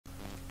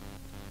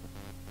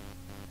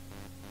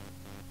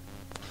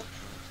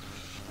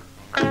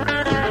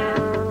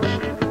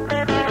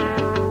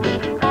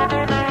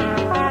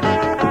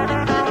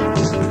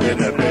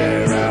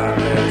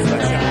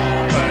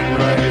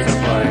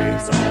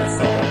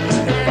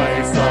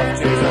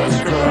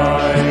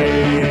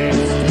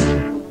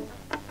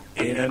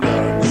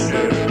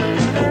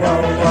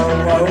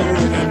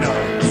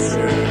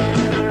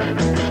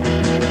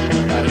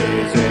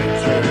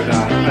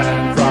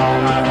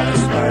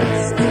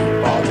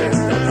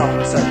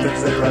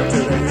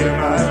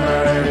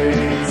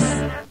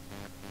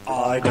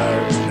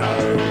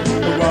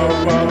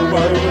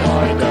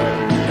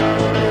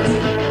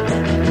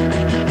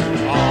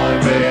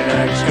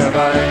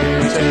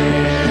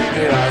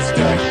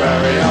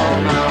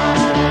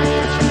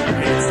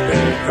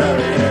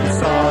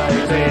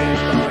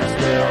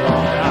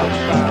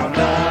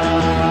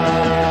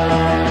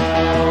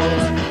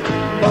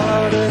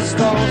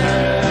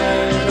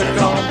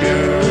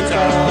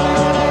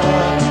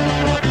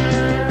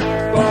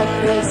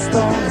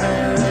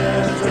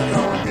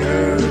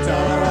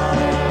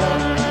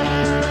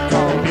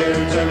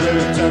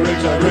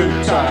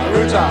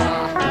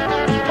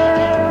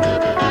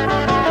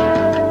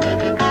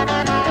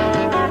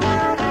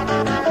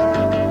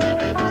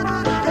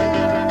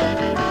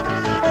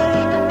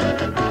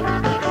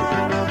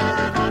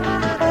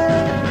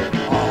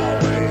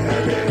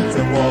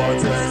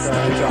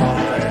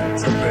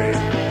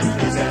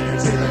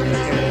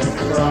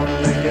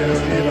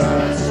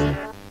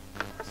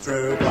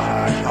through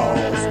black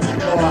holes.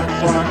 Black,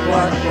 black,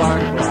 black,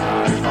 black,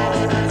 black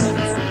holes.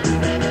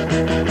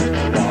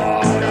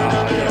 What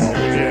are your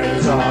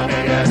views on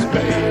ESP?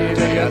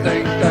 Do you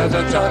think there's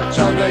a touch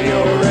of the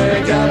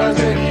uric acid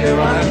in you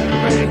and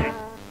me?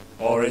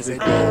 Or is it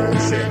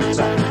bullshit?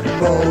 Bullshit.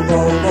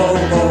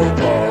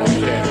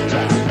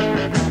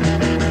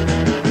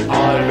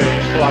 I've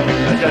been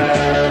plumbing the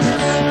depths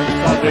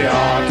of the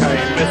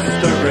arcane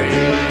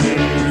mysteries.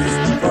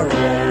 For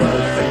all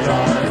the things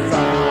I've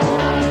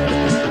found,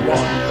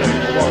 one thing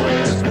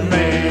worries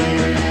me.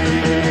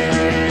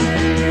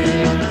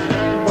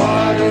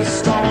 What is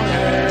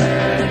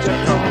Stonehenge a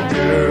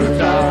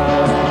computer?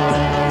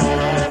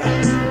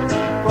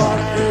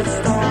 What is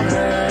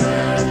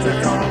Stonehenge a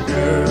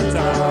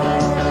computer?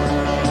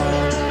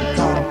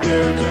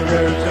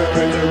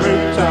 Computer.